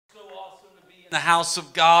the house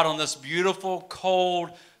of God on this beautiful, cold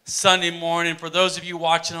Sunday morning. For those of you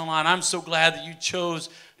watching online, I'm so glad that you chose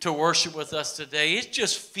to worship with us today. It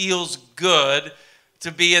just feels good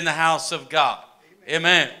to be in the house of God.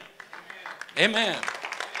 Amen. Amen.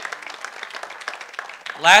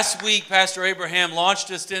 Last week, Pastor Abraham launched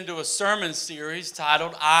us into a sermon series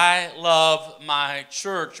titled, I Love My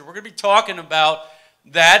Church. We're going to be talking about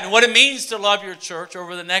that and what it means to love your church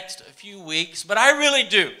over the next few weeks. But I really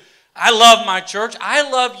do. I love my church. I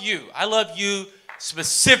love you. I love you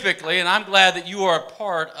specifically, and I'm glad that you are a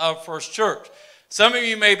part of First Church. Some of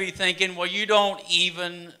you may be thinking, well, you don't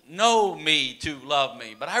even know me to love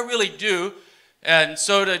me. But I really do. And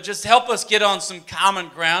so to just help us get on some common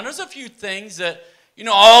ground, there's a few things that, you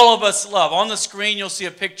know, all of us love. On the screen, you'll see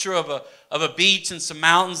a picture of a beach and some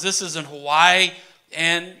mountains. This is in Hawaii.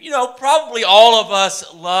 And, you know, probably all of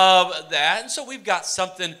us love that. And so we've got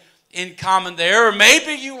something in common there. Or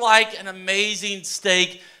maybe you like an amazing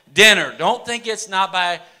steak dinner. Don't think it's not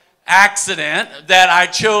by accident that I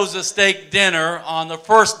chose a steak dinner on the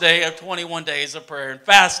first day of 21 days of prayer and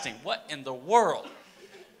fasting. What in the world?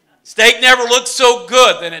 Steak never looks so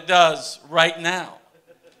good than it does right now.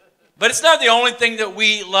 But it's not the only thing that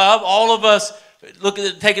we love. All of us,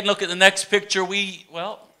 take a look at the next picture.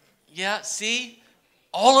 See?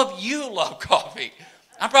 All of you love coffee.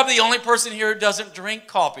 I'm probably the only person here who doesn't drink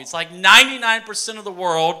coffee. It's like 99% of the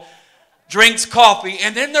world drinks coffee.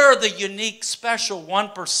 And then there are the unique, special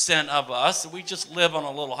 1% of us. We just live on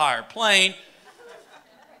a little higher plane.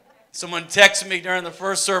 Someone texted me during the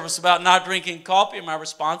first service about not drinking coffee, and my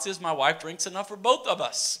response is, my wife drinks enough for both of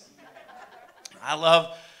us. I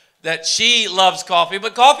love that she loves coffee,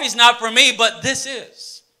 but coffee's not for me, but this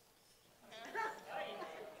is.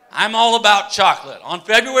 I'm all about chocolate. On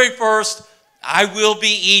February 1st, I will be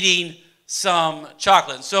eating some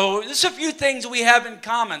chocolate. So there's a few things we have in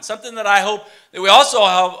common. Something that I hope that we also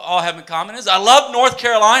all have in common is I love North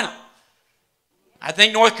Carolina. I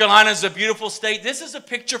think North Carolina is a beautiful state. This is a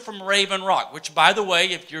picture from Raven Rock, which, by the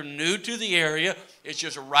way, if you're new to the area, it's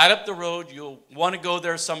just right up the road. You'll want to go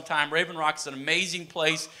there sometime. Raven Rock's an amazing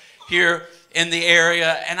place here in the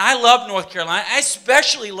area. And I love North Carolina. I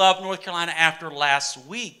especially love North Carolina after last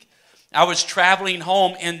week. I was traveling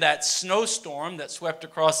home in that snowstorm that swept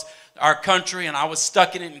across our country, and I was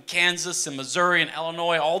stuck in it in Kansas and Missouri and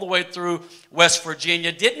Illinois all the way through West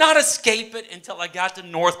Virginia. Did not escape it until I got to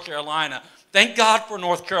North Carolina. Thank God for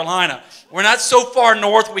North Carolina. We're not so far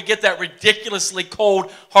north we get that ridiculously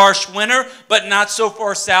cold, harsh winter, but not so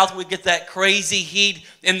far south we get that crazy heat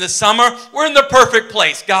in the summer. We're in the perfect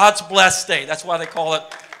place. God's blessed state. That's why they call it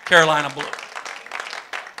Carolina Blue.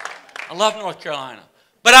 I love North Carolina.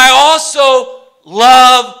 But I also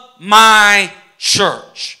love my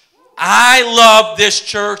church. I love this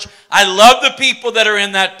church. I love the people that are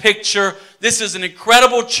in that picture. This is an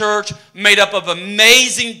incredible church made up of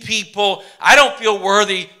amazing people. I don't feel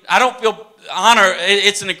worthy. I don't feel honor.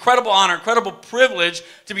 It's an incredible honor, incredible privilege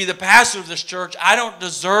to be the pastor of this church. I don't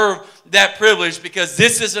deserve that privilege because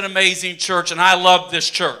this is an amazing church, and I love this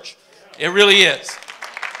church. It really is.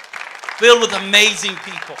 Filled with amazing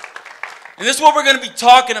people. And this is what we're going to be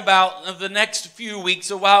talking about in the next few weeks,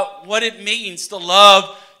 about what it means to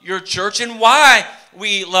love your church and why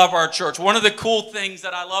we love our church. One of the cool things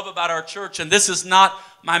that I love about our church, and this is not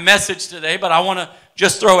my message today, but I want to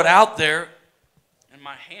just throw it out there, and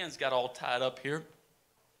my hands got all tied up here,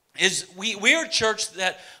 is we are a church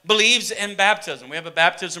that believes in baptism. We have a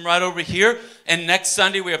baptism right over here, and next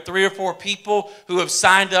Sunday we have 3 or 4 people who have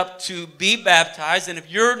signed up to be baptized. And if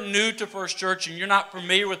you're new to First Church and you're not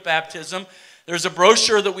familiar with baptism, there's a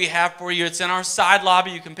brochure that we have for you. It's in our side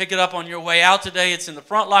lobby. You can pick it up on your way out today. It's in the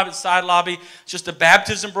front lobby, the side lobby. It's just a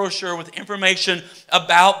baptism brochure with information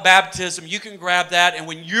about baptism. You can grab that, and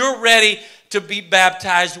when you're ready to be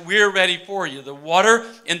baptized, we're ready for you. The water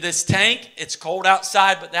in this tank, it's cold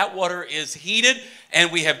outside, but that water is heated,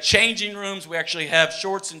 and we have changing rooms. We actually have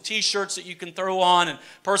shorts and T-shirts that you can throw on and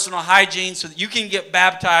personal hygiene so that you can get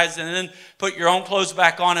baptized and then put your own clothes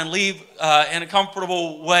back on and leave in a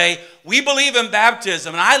comfortable way. We believe in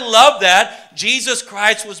baptism, and I love that. Jesus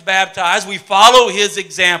Christ was baptized. We follow his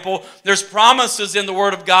example. There's promises in the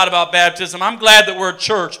Word of God about baptism. I'm glad that we're a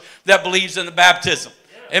church that believes in the baptism.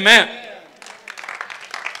 Amen.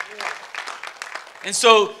 And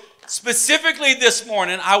so specifically this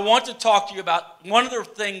morning, I want to talk to you about one of the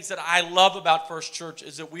things that I love about First Church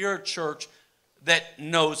is that we are a church that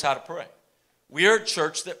knows how to pray. We are a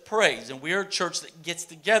church that prays, and we are a church that gets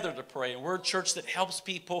together to pray, and we're a church that helps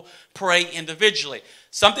people pray individually.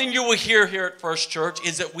 Something you will hear here at First Church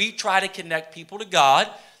is that we try to connect people to God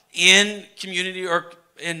in community or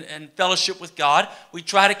in fellowship with God. We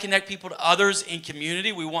try to connect people to others in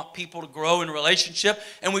community. We want people to grow in relationship.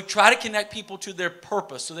 And we try to connect people to their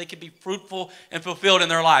purpose so they can be fruitful and fulfilled in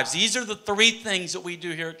their lives. These are the three things that we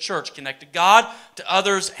do here at church. Connect to God, to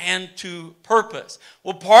others, and to purpose.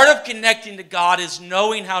 Well, part of connecting to God is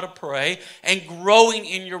knowing how to pray and growing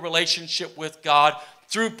in your relationship with God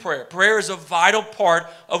through prayer. Prayer is a vital part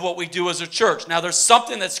of what we do as a church. Now, there's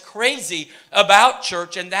something that's crazy about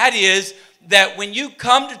church, and that is that when you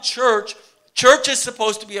come to church, church is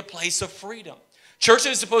supposed to be a place of freedom. Church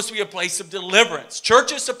is supposed to be a place of deliverance.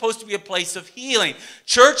 Church is supposed to be a place of healing.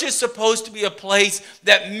 Church is supposed to be a place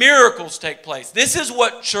that miracles take place. This is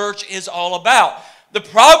what church is all about. The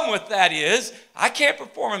problem with that is I can't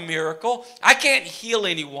perform a miracle. I can't heal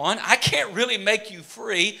anyone. I can't really make you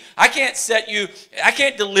free. I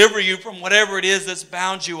can't deliver you from whatever it is that's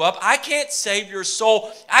bound you up. I can't save your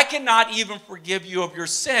soul. I cannot even forgive you of your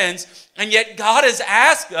sins. And yet God has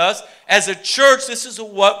asked us as a church, this is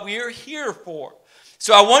what we are here for.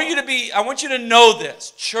 So I want you to know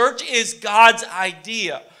this. Church is God's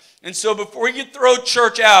idea. And so before you throw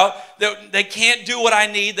church out, they can't do what I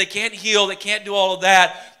need, they can't heal, they can't do all of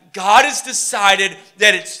that, God has decided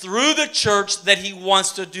that it's through the church that he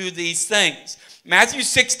wants to do these things. Matthew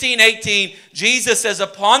 16:18, Jesus says,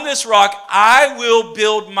 upon this rock I will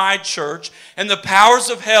build my church, and the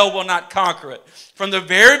powers of hell will not conquer it. From the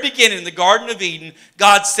very beginning in the Garden of Eden,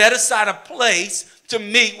 God set aside a place to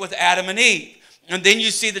meet with Adam and Eve. And then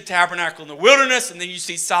you see the tabernacle in the wilderness, and then you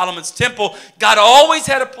see Solomon's temple. God always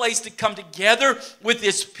had a place to come together with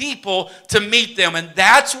his people to meet them. And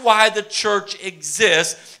that's why the church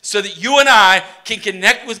exists, so that you and I can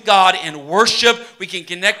connect with God in worship. We can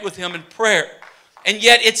connect with him in prayer. And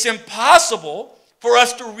yet it's impossible for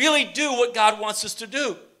us to really do what God wants us to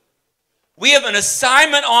do. We have an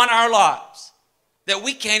assignment on our lives that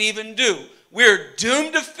we can't even do. We're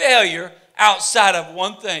doomed to failure outside of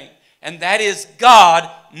one thing. And that is God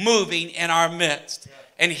moving in our midst.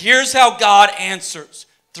 And here's how God answers: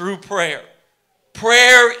 through prayer.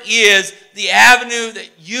 Prayer is the avenue that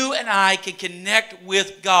you and I can connect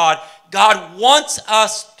with God. God wants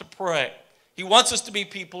us to pray. He wants us to be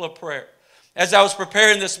people of prayer. As I was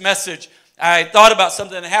preparing this message, I thought about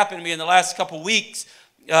something that happened to me in the last couple weeks.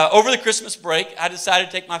 Over the Christmas break, I decided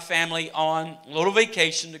to take my family on a little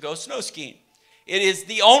vacation to go snow skiing. It is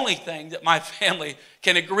the only thing that my family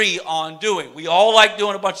can agree on doing. We all like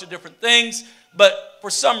doing a bunch of different things, but for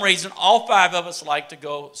some reason, all five of us like to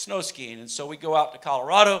go snow skiing. And so we go out to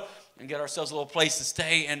Colorado and get ourselves a little place to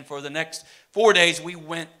stay. And for the next 4 days, we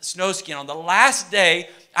went snow skiing. On the last day,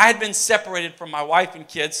 I had been separated from my wife and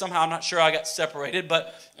kids. Somehow, I'm not sure I got separated,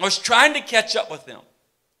 but I was trying to catch up with them.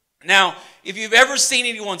 Now, if you've ever seen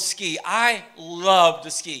anyone ski, I love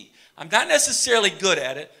to ski. I'm not necessarily good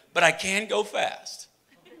at it, but I can go fast.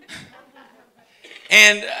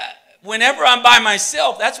 And whenever I'm by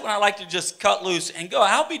myself, that's when I like to just cut loose and go.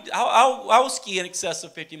 I will ski in excess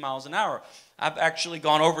of 50 miles an hour. I've actually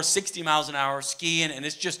gone over 60 miles an hour skiing, and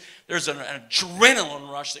it's just, there's an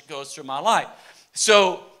adrenaline rush that goes through my life.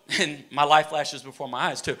 So, and my life flashes before my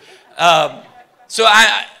eyes too. So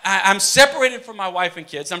I'm separated from my wife and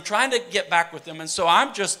kids. I'm trying to get back with them, and so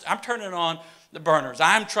I'm turning on the burners.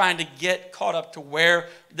 I'm trying to get caught up to where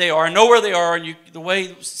they are. I know where they are, and the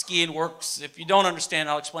way skiing works, if you don't understand,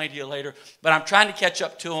 I'll explain to you later. But I'm trying to catch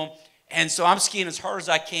up to them, and so I'm skiing as hard as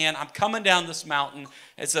I can. I'm coming down this mountain.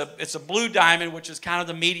 It's a blue diamond, which is kind of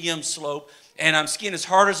the medium slope, and I'm skiing as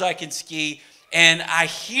hard as I can ski. And I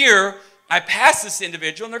pass this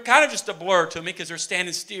individual, and they're kind of just a blur to me because they're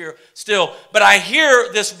standing still. But I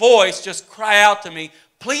hear this voice just cry out to me,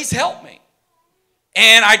 "Please help me."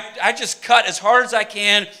 And I just cut as hard as I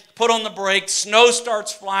can, put on the brakes, snow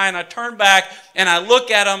starts flying, I turn back, and I look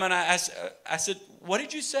at them, and I said, "What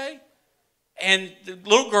did you say?" And the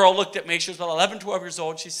little girl looked at me, she was about 11, 12 years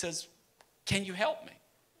old, she says, "Can you help me?"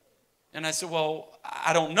 And I said, "Well,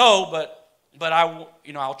 I don't know, but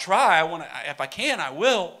I'll try. If I can, I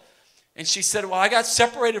will." And she said, "Well, I got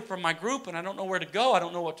separated from my group, and I don't know where to go. I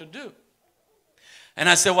don't know what to do." And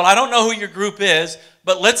I said, "Well, I don't know who your group is,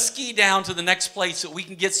 but let's ski down to the next place that we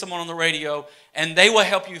can get someone on the radio, and they will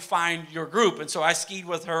help you find your group." And so I skied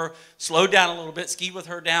with her, slowed down a little bit, skied with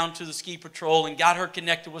her down to the ski patrol, and got her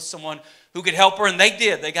connected with someone who could help her. And they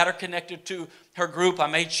did. They got her connected to her group. I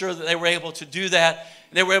made sure that they were able to do that.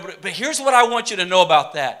 And they were able to, but here's what I want you to know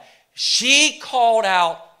about that. She called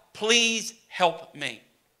out, "Please help me."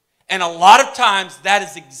 And a lot of times, that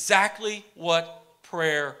is exactly what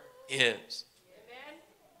prayer is.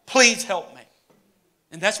 Please help me.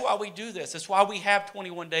 And that's why we do this. That's why we have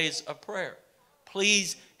 21 days of prayer.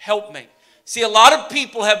 Please help me. See, a lot of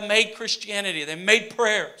people have made Christianity, they've made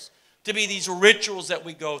prayers to be these rituals that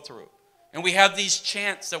we go through. And we have these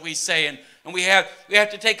chants that we say, and we have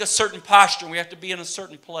to take a certain posture, and we have to be in a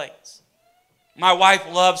certain place. My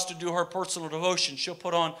wife loves to do her personal devotion. She'll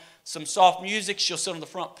put on some soft music. She'll sit on the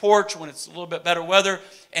front porch when it's a little bit better weather,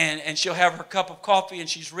 and she'll have her cup of coffee, and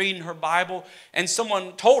she's reading her Bible. And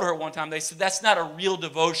someone told her one time, they said, that's not a real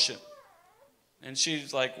devotion. And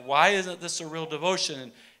she's like, why isn't this a real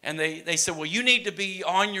devotion? And they said, well, you need to be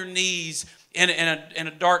on your knees in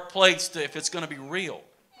a dark place if it's going to be real.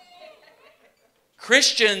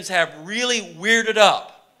 Christians have really weirded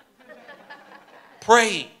up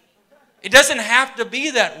praying. It doesn't have to be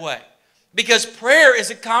that way, because prayer is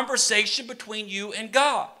a conversation between you and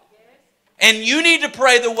God. And you need to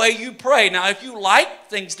pray the way you pray. Now, if you like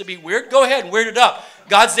things to be weird, go ahead and weird it up.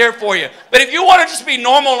 God's there for you. But if you want to just be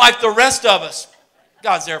normal like the rest of us,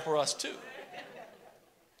 God's there for us too.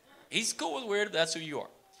 He's cool with weird if that's who you are.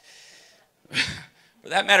 For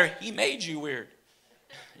that matter, He made you weird.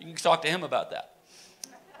 You can talk to Him about that.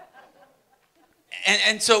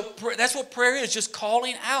 And so that's what prayer is, just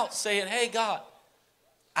calling out, saying, hey, God,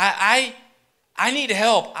 I need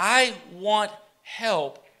help. I want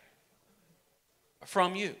help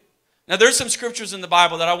from you. Now, there's some scriptures in the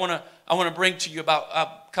Bible that I want to bring to you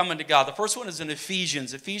about coming to God. The first one is in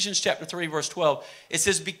Ephesians chapter 3, verse 12. It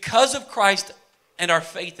says, because of Christ and our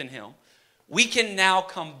faith in Him, we can now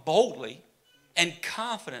come boldly and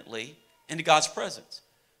confidently into God's presence.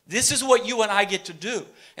 This is what you and I get to do.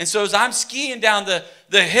 And so as I'm skiing down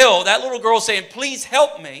the hill, that little girl saying, please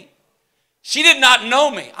help me. She did not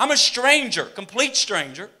know me. I'm a stranger, complete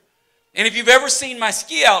stranger. And if you've ever seen my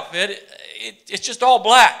ski outfit, it's just all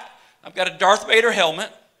black. I've got a Darth Vader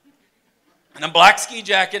helmet and a black ski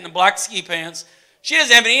jacket and a black ski pants. She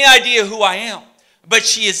doesn't have any idea who I am. But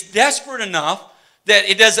she is desperate enough that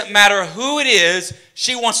it doesn't matter who it is,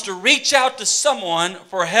 she wants to reach out to someone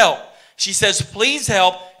for help. She says, please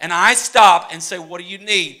help, and I stop and say, what do you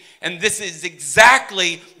need? And this is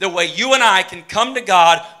exactly the way you and I can come to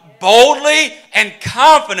God boldly and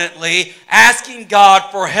confidently, asking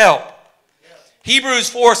God for help. Hebrews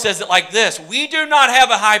 4 says it like this: we do not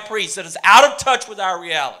have a high priest that is out of touch with our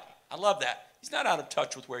reality. I love that. He's not out of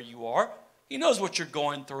touch with where you are. He knows what you're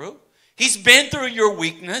going through. He's been through your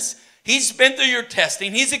weakness. He's been through your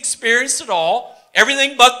testing. He's experienced it all,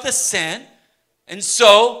 everything but the sin. And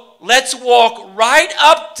so let's walk right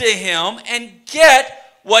up to Him and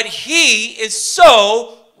get what He is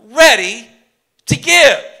so ready to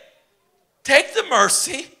give. Take the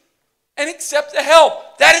mercy and accept the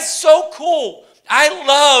help. That is so cool. I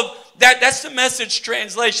love that. That's the Message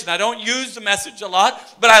translation. I don't use the Message a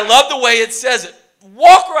lot, but I love the way it says it.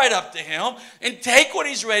 Walk right up to Him and take what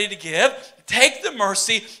He's ready to give. Take the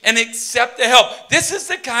mercy and accept the help. This is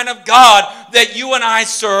the kind of God that you and I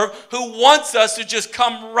serve, who wants us to just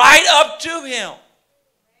come right up to Him.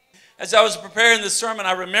 As I was preparing this sermon,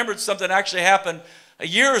 I remembered something that actually happened a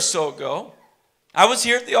year or so ago. I was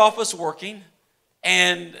here at the office working,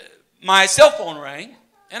 and my cell phone rang,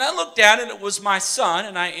 and I looked down, and it was my son,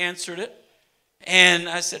 and I answered it. And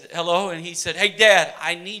I said, hello, and he said, hey, Dad,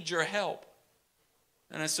 I need your help.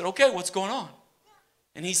 And I said, okay, what's going on?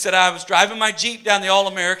 And he said, I was driving my Jeep down the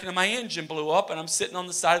All-American, and my engine blew up, and I'm sitting on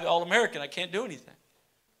the side of the All-American. I can't do anything.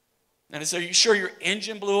 And I said, are you sure your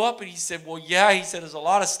engine blew up? And he said, well, yeah. He said, there's a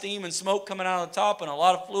lot of steam and smoke coming out of the top and a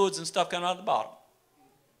lot of fluids and stuff coming out of the bottom.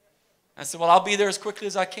 I said, well, I'll be there as quickly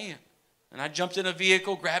as I can. And I jumped in a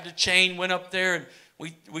vehicle, grabbed a chain, went up there, and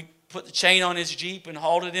we put the chain on his Jeep and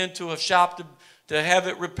hauled it into a shop to have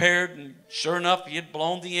it repaired. And sure enough, he had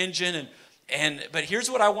blown the engine. But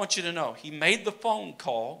here's what I want you to know. He made the phone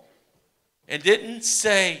call and didn't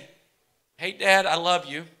say, hey, Dad, I love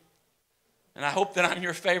you, and I hope that I'm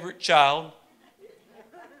your favorite child.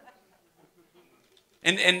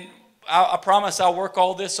 And I promise I'll work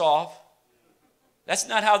all this off. That's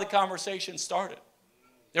not how the conversation started.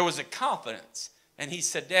 There was a confidence. And he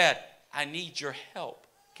said, Dad, I need your help.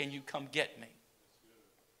 Can you come get me?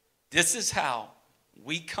 This is how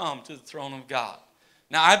we come to the throne of God.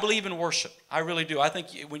 Now, I believe in worship. I really do. I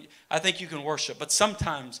think you can worship. But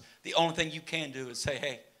sometimes the only thing you can do is say,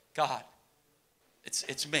 hey, God,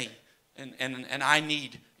 it's me. And I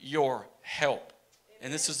need your help.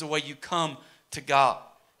 And this is the way you come to God.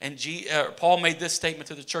 And Paul made this statement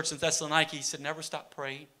to the church in Thessalonica. He said, never stop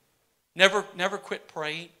praying. Never quit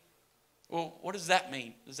praying. Well, what does that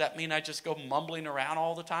mean? Does that mean I just go mumbling around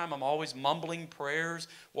all the time? I'm always mumbling prayers,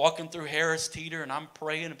 walking through Harris Teeter, and I'm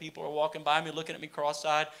praying, and people are walking by me, looking at me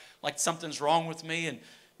cross-eyed like something's wrong with me, and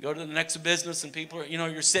go to the next business, and people are,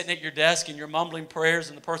 you're sitting at your desk, and you're mumbling prayers,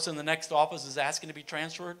 and the person in the next office is asking to be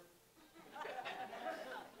transferred?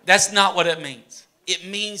 That's not what it means. It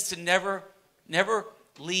means to never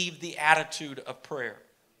leave the attitude of prayer.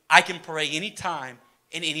 I can pray anytime,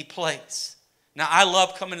 in any place. Now, I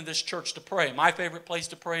love coming to this church to pray. My favorite place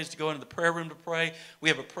to pray is to go into the prayer room to pray. We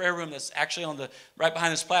have a prayer room that's actually right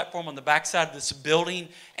behind this platform on the backside of this building,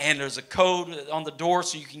 and there's a code on the door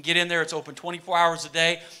so you can get in there. It's open 24 hours a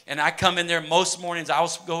day, and I come in there most mornings. I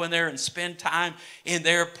will go in there and spend time in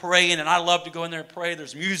there praying, and I love to go in there and pray.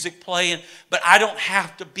 There's music playing, but I don't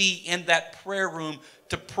have to be in that prayer room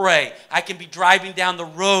to pray. I can be driving down the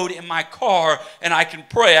road in my car and I can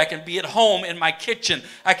pray. I can be at home in my kitchen.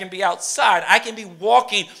 I can be outside. I can be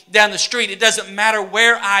walking down the street. It doesn't matter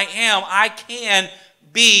where I am. I can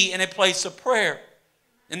be in a place of prayer.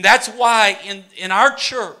 And that's why in our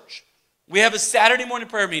church, we have a Saturday morning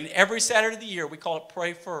prayer meeting. Every Saturday of the year, we call it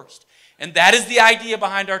Pray First. And that is the idea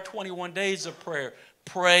behind our 21 days of prayer.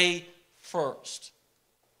 Pray first.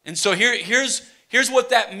 And so here's what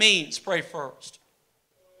that means, pray first.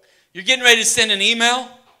 You're getting ready to send an email,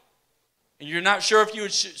 and you're not sure if you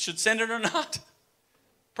should send it or not.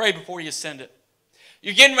 Pray before you send it.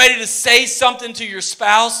 You're getting ready to say something to your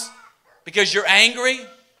spouse because you're angry.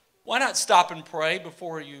 Why not stop and pray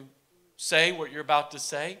before you say what you're about to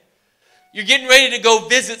say? You're getting ready to go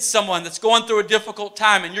visit someone that's going through a difficult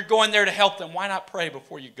time, and you're going there to help them. Why not pray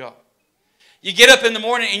before you go? You get up in the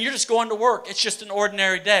morning, and you're just going to work. It's just an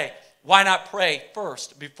ordinary day. Why not pray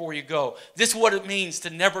first before you go? This is what it means to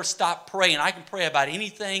never stop praying. I can pray about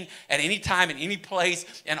anything at any time, in any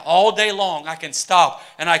place, and all day long I can stop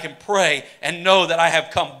and I can pray and know that I have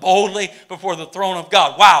come boldly before the throne of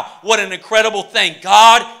God. Wow, what an incredible thing.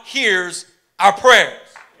 God hears our prayers.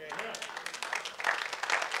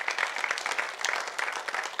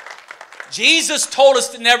 Jesus told us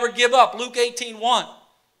to never give up. Luke 18:1.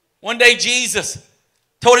 One day Jesus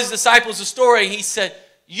told his disciples a story. He said,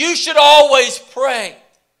 you should always pray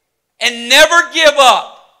and never give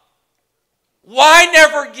up. Why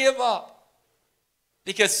never give up?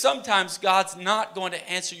 Because sometimes God's not going to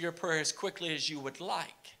answer your prayer as quickly as you would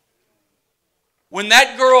like. When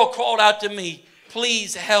that girl called out to me,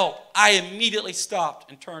 please help, I immediately stopped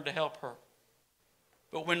and turned to help her.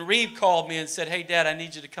 But when Reeve called me and said, hey, Dad, I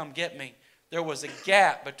need you to come get me, there was a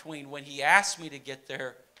gap between when he asked me to get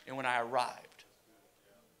there and when I arrived.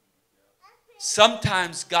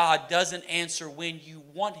 Sometimes God doesn't answer when you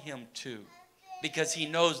want him to because he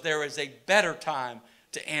knows there is a better time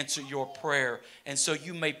to answer your prayer. And so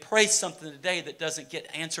you may pray something today that doesn't get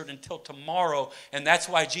answered until tomorrow. And that's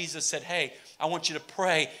why Jesus said, hey, I want you to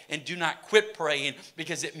pray and do not quit praying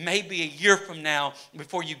because it may be a year from now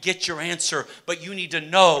before you get your answer. But you need to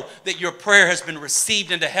know that your prayer has been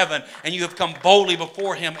received into heaven and you have come boldly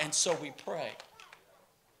before him. And so we pray.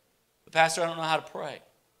 But Pastor, I don't know how to pray.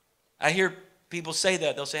 I hear people say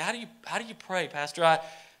that. They'll say, how do you pray, Pastor?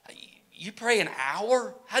 You pray an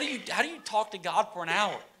hour? How do you talk to God for an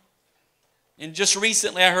hour? And just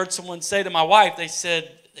recently I heard someone say to my wife, they said,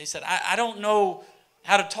 I don't know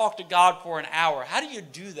how to talk to God for an hour. How do you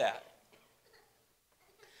do that?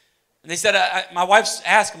 And they said, my wife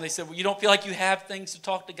asked them, they said, well, you don't feel like you have things to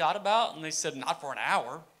talk to God about? And they said, not for an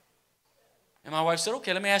hour. And my wife said,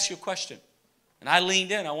 okay, let me ask you a question. And I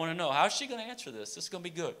leaned in. I want to know, how is she going to answer this? This is going to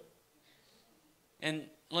be good. And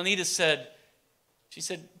Lanita said, she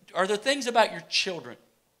said, are there things about your children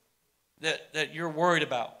that you're worried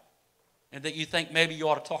about and that you think maybe you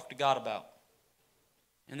ought to talk to God about?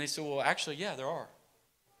 And they said, well, actually, yeah, there are.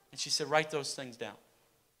 And she said, write those things down.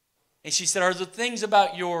 And she said, are there things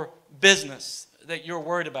about your business that you're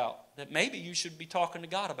worried about that maybe you should be talking to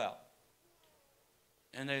God about?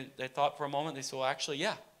 And they thought for a moment. They said, well, actually,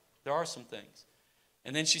 yeah, there are some things.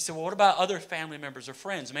 And then she said, well, what about other family members or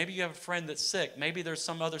friends? Maybe you have a friend that's sick. Maybe there's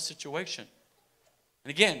some other situation. And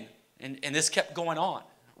again, and this kept going on.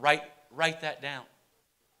 Write that down.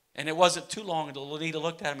 And it wasn't too long until Lanita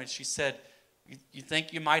looked at him and she said, you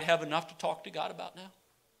think you might have enough to talk to God about now?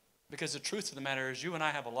 Because the truth of the matter is you and I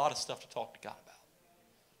have a lot of stuff to talk to God about.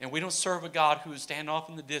 And we don't serve a God who's standing off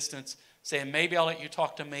in the distance saying, maybe I'll let you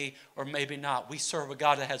talk to me or maybe not. We serve a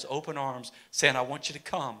God that has open arms saying, I want you to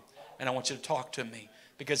come and I want you to talk to me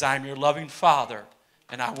because I am your loving Father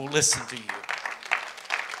and I will listen to you.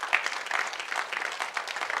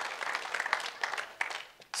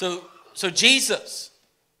 So Jesus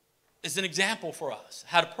is an example for us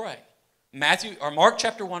how to pray. Mark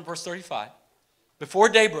chapter 1, verse 35. Before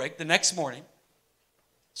daybreak, the next morning.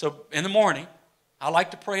 So in the morning, I like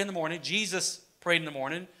to pray in the morning. Jesus prayed in the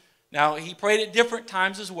morning. Now, he prayed at different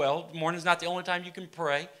times as well. The morning is not the only time you can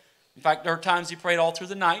pray. In fact, there are times he prayed all through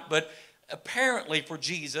the night. But apparently for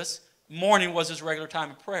Jesus, morning was his regular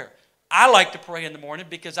time of prayer. I like to pray in the morning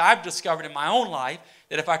because I've discovered in my own life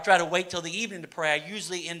that if I try to wait till the evening to pray, I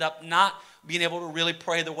usually end up not being able to really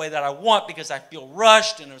pray the way that I want because I feel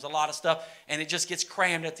rushed and there's a lot of stuff and it just gets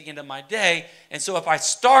crammed at the end of my day. And so if I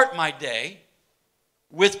start my day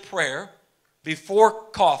with prayer before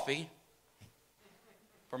coffee,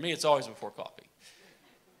 for me it's always before coffee.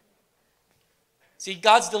 See,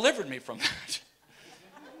 God's delivered me from that.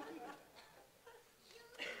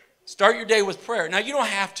 Start your day with prayer. Now, you don't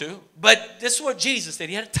have to, but this is what Jesus did.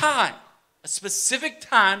 He had a time, a specific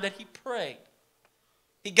time that he prayed.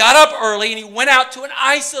 He got up early and he went out to an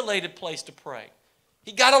isolated place to pray.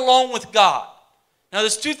 He got alone with God. Now,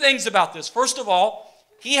 there's two things about this. First of all,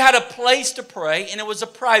 he had a place to pray, and it was a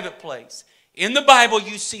private place. In the Bible,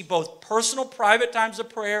 you see both personal, private times of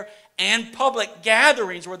prayer and public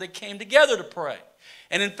gatherings where they came together to pray.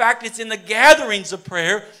 And in fact, it's in the gatherings of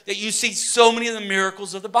prayer that you see so many of the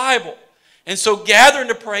miracles of the Bible. And so gathering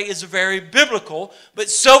to pray is very biblical, but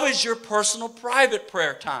so is your personal, private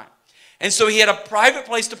prayer time. And so he had a private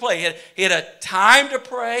place to pray. He had a time to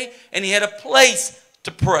pray, and he had a place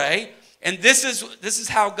to pray. And this is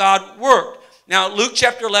how God worked. Now, Luke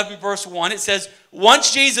chapter 11, verse 1, it says,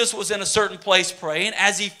 once Jesus was in a certain place praying,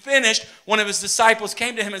 as he finished, one of his disciples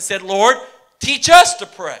came to him and said, Lord, teach us to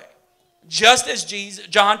pray, just as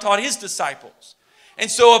John taught his disciples. And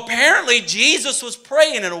so apparently Jesus was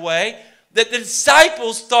praying in a way that the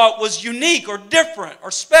disciples thought was unique or different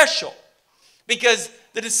or special. Because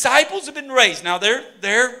the disciples have been raised. Now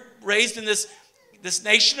they're raised in this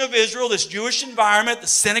nation of Israel, this Jewish environment, the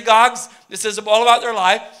synagogues. This is all about their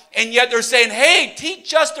life. And yet they're saying, hey,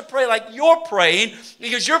 teach us to pray like you're praying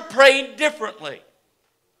because you're praying differently.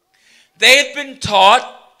 They had been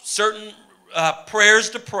taught certain prayers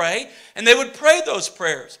to pray, and they would pray those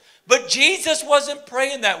prayers. But Jesus wasn't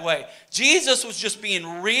praying that way. Jesus was just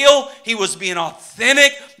being real. He was being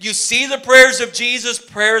authentic. You see the prayers of Jesus,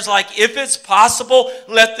 prayers like, if it's possible,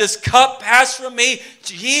 let this cup pass from me.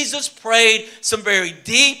 Jesus prayed some very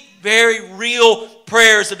deep, very real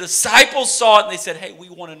prayers. The disciples saw it and they said, hey, we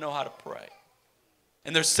want to know how to pray.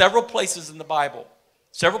 And there's several places in the Bible,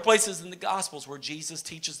 several places in the Gospels where Jesus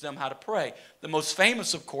teaches them how to pray. The most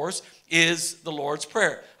famous, of course, is the Lord's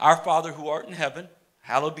Prayer. Our Father who art in heaven,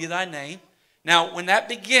 hallowed be thy name. Now, when that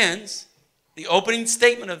begins, the opening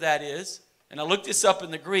statement of that is, and I looked this up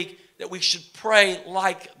in the Greek, that we should pray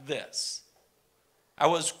like this. I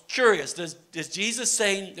was curious, does Jesus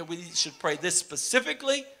saying that we should pray this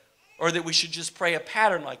specifically, or that we should just pray a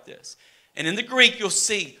pattern like this? And in the Greek, you'll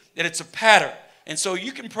see that it's a pattern. And so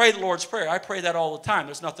you can pray the Lord's Prayer. I pray that all the time.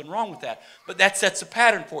 There's nothing wrong with that. But that sets a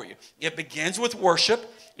pattern for you. It begins with worship,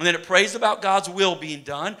 and then it prays about God's will being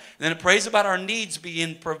done, and then it prays about our needs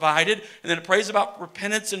being provided, and then it prays about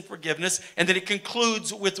repentance and forgiveness, and then it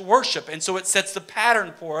concludes with worship. And so it sets the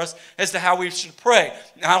pattern for us as to how we should pray.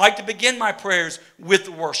 Now, I like to begin my prayers with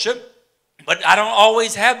worship, but I don't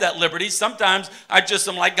always have that liberty. Sometimes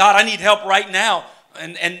I'm like, God, I need help right now.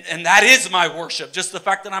 And that is my worship, just the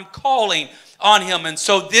fact that I'm calling on him. And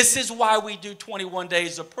so this is why we do 21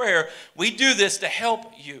 days of prayer. We do this to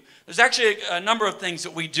help you. There's actually a number of things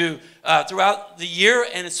that we do throughout the year,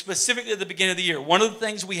 and specifically at the beginning of the year. One of the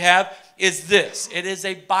things we have is this. It is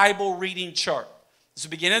a Bible reading chart. It's the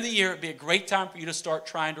beginning of the year. It would be a great time for you to start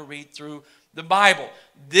trying to read through the Bible.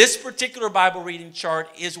 This particular Bible reading chart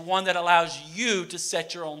is one that allows you to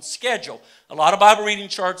set your own schedule. A lot of Bible reading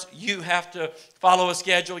charts, you have to follow a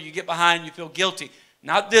schedule. You get behind, you feel guilty.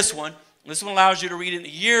 Not this one. This one allows you to read it in a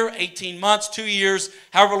year, 18 months, 2 years,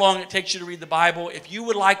 however long it takes you to read the Bible. If you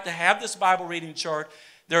would like to have this Bible reading chart,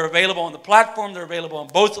 they're available on the platform. They're available in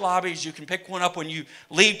both lobbies. You can pick one up when you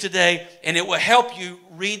leave today, and it will help you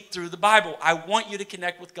read through the Bible. I want you to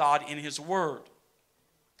connect with God in his word.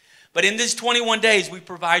 But in these 21 days, we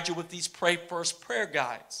provide you with these Pray First prayer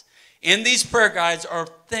guides. In these prayer guides are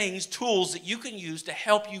things, tools that you can use to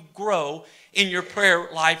help you grow in your prayer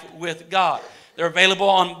life with God. They're available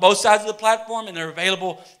on both sides of the platform, and they're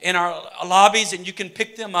available in our lobbies, and you can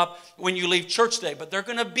pick them up when you leave church today. But they're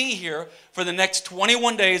going to be here for the next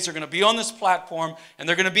 21 days. They're going to be on this platform, and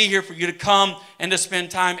they're going to be here for you to come and to spend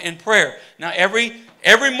time in prayer. Now, every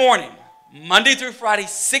morning, Monday through Friday,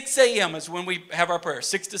 6 a.m. is when we have our prayer.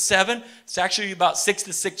 6 to 7. It's actually about 6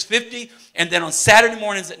 to 6:50. And then on Saturday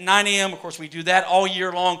mornings at 9 a.m., of course, we do that all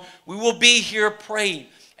year long. We will be here praying.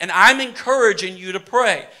 And I'm encouraging you to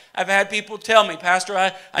pray. I've had people tell me, Pastor,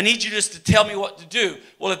 I need you just to tell me what to do.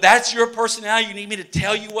 Well, if that's your personality, you need me to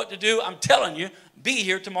tell you what to do, I'm telling you, be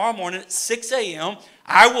here tomorrow morning at 6 a.m.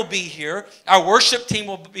 I will be here. Our worship team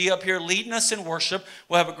will be up here leading us in worship.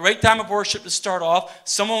 We'll have a great time of worship to start off.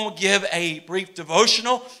 Someone will give a brief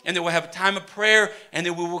devotional, and then we'll have a time of prayer, and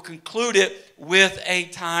then we will conclude it with a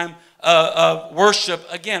time of worship,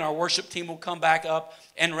 again, our worship team will come back up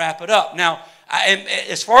and wrap it up. Now,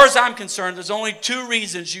 as far as I'm concerned, there's only 2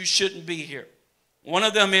 reasons you shouldn't be here. One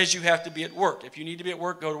of them is you have to be at work. If you need to be at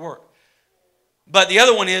work, go to work. But the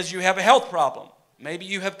other one is you have a health problem. Maybe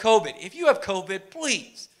you have COVID. If you have COVID,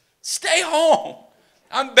 please stay home.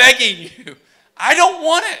 I'm begging you. I don't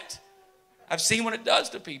want it. I've seen what it does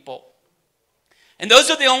to people. And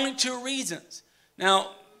those are the only 2 reasons.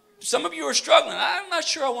 Now, some of you are struggling. I'm not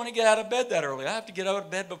sure I want to get out of bed that early. I have to get out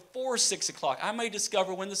of bed before 6 o'clock. I may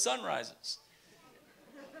discover when the sun rises.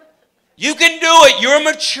 You can do it. You're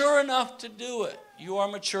mature enough to do it. You are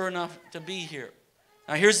mature enough to be here.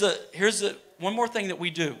 Now, here's one more thing that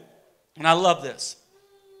we do, and I love this.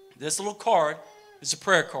 This little card is a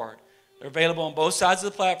prayer card. They're available on both sides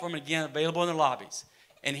of the platform, and again, available in the lobbies.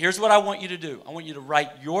 And here's what I want you to do. I want you to write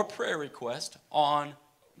your prayer request on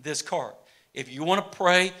this card. If you want to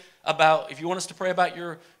pray about, if you want us to pray about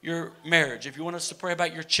your marriage, if you want us to pray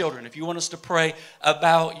about your children, if you want us to pray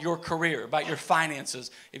about your career, about your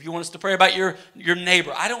finances, if you want us to pray about your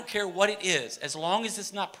neighbor, I don't care what it is, as long as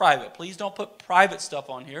it's not private. Please don't put private stuff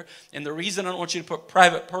on here. And the reason I don't want you to put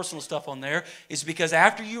private, personal stuff on there is because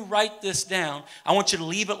after you write this down, I want you to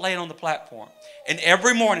leave it laying on the platform. And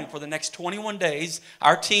every morning for the next 21 days,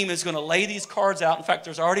 our team is going to lay these cards out. In fact,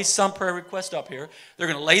 there's already some prayer requests up here. They're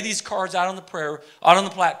going to lay these cards out on the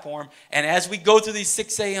platform. And as we go through these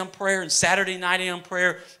 6 a.m. prayer and Saturday 9 a.m.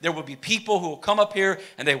 prayer, there will be people who will come up here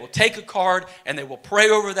and they will take a card and they will pray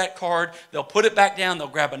over that card. They'll put it back down. They'll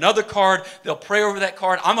grab another card. They'll pray over that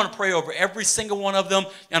card. I'm going to pray over every single one of them.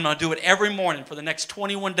 And I'm going to do it every morning for the next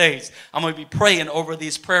 21 days. I'm going to be praying over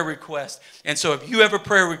these prayer requests. And so if you have a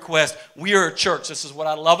prayer request, we are a church. This is what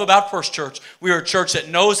I love about First Church. We are a church that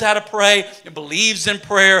knows how to pray and believes in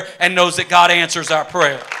prayer and knows that God answers our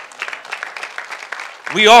prayer.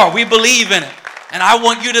 We believe in it. And I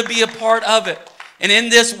want you to be a part of it. And in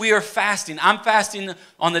this, we are fasting. I'm fasting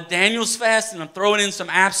on the Daniel's fast, and I'm throwing in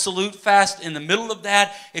some absolute fast in the middle of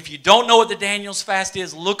that. If you don't know what the Daniel's fast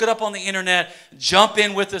is, look it up on the internet. Jump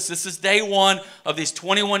in with us. This is day 1 of these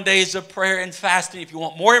 21 days of prayer and fasting. If you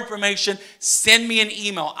want more information, send me an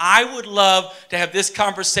email. I would love to have this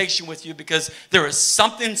conversation with you because there is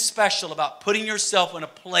something special about putting yourself in a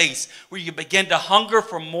place where you begin to hunger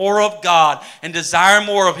for more of God and desire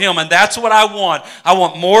more of Him. And that's what I want. I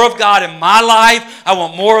want more of God in my life. I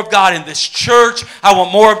want more of God in this church. I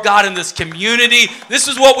want more of God in this community. This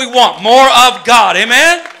is what we want, more of God.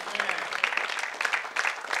 Amen?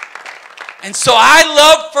 And so I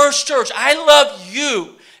love First Church. I love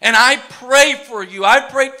you. And I pray for you. I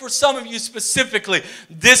prayed for some of you specifically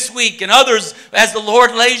this week and others as the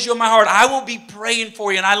Lord lays you on my heart. I will be praying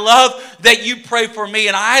for you. And I love that you pray for me.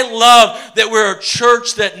 And I love that we're a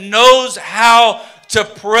church that knows how to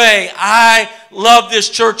pray. I love this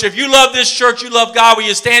church. If you love this church, you love God, will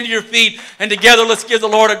you stand to your feet and together let's give the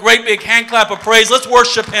Lord a great big hand clap of praise. Let's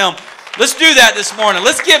worship Him. Let's do that this morning.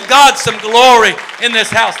 Let's give God some glory in this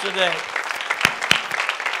house today.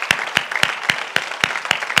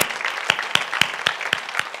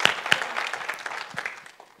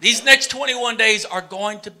 These next 21 days are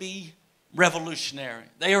going to be revolutionary.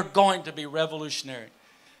 They are going to be revolutionary.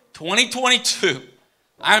 2022,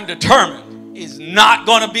 I'm determined, is not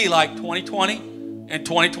going to be like 2020 and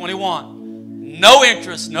 2021. No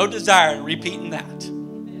interest, no desire in repeating that.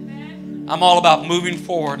 I'm all about moving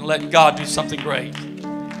forward and letting God do something great.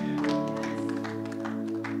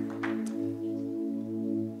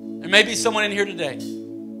 There may be someone in here today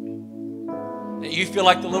that you feel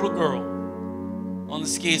like the little girl on the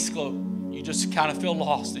ski slope. You just kind of feel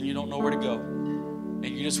lost and you don't know where to go. And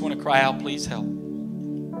you just want to cry out, please help.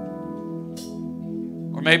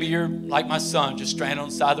 Or maybe you're like my son, just stranded on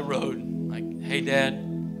the side of the road. Like, hey, Dad,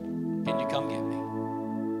 can you come get me?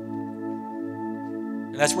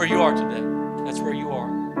 And that's where you are today. That's where you are.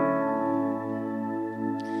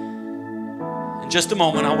 In just a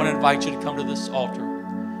moment, I want to invite you to come to this altar.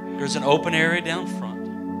 There's an open area down front.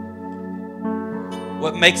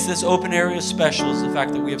 What makes this open area special is the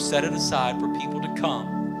fact that we have set it aside for people to come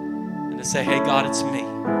and to say, hey, God, it's me.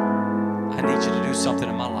 I need you to do something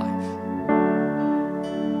in my life.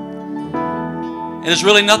 And there's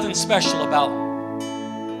really nothing special about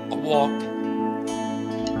a walk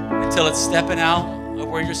until it's stepping out of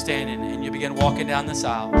where you're standing and you begin walking down this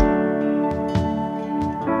aisle.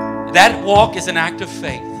 That walk is an act of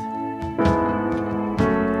faith.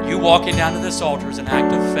 You walking down to this altar is an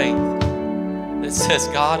act of faith that says,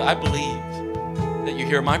 God, I believe that you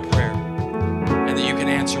hear my prayer and that you can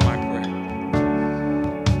answer my prayer.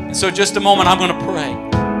 And so just a moment, I'm going to pray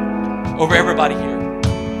over everybody here.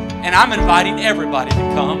 And I'm inviting everybody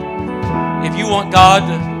to come. If you want God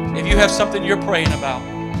to If you have something you're praying about,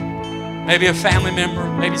 maybe a family member,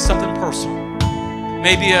 maybe something personal,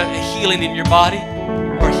 maybe a healing in your body,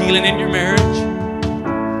 or healing in your marriage,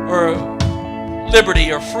 or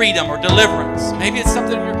liberty or freedom or deliverance. Maybe it's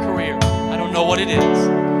something in your career. I don't know what it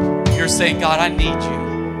is. You're saying, God, I need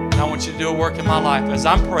you, and I want you to do a work in my life. As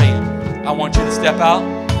I'm praying, I want you to step out,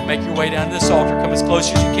 make your way down to this altar, come as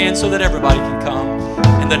close as you can so that everybody can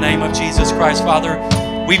come. In the name of Jesus Christ, Father,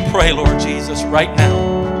 we pray, Lord Jesus, right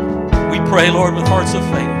now. We pray, Lord, with hearts of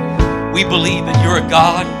faith. We believe that you're a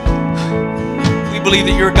God. We believe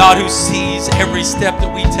that you're a God who sees every step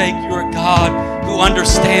that we take. You're a God who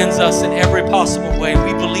understands us in every possible way.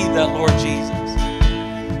 We believe that, Lord Jesus.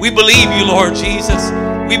 We believe you, Lord Jesus.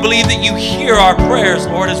 We believe that you hear our prayers,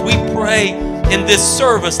 Lord, as we pray in this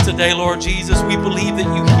service today, Lord Jesus. We believe that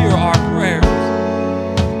you hear our prayers.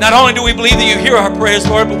 Not only do we believe that you hear our prayers,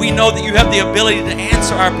 Lord, but we know that you have the ability to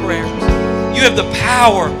answer our prayers. You have the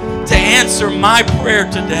power to answer my prayer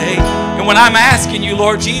today. And when I'm asking you,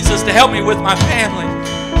 Lord Jesus, to help me with my family,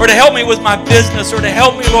 or to help me with my business, or to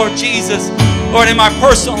help me, Lord Jesus, Lord, in my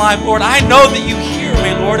personal life, Lord, I know that you hear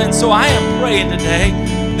me, Lord, and so I am praying today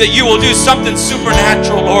that you will do something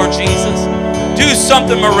supernatural, Lord Jesus. Do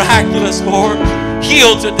something miraculous, Lord.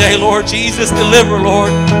 Heal today, Lord Jesus. Deliver,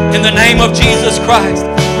 Lord, in the name of Jesus Christ.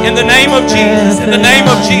 In the name of Jesus. In the name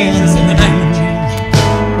of Jesus. In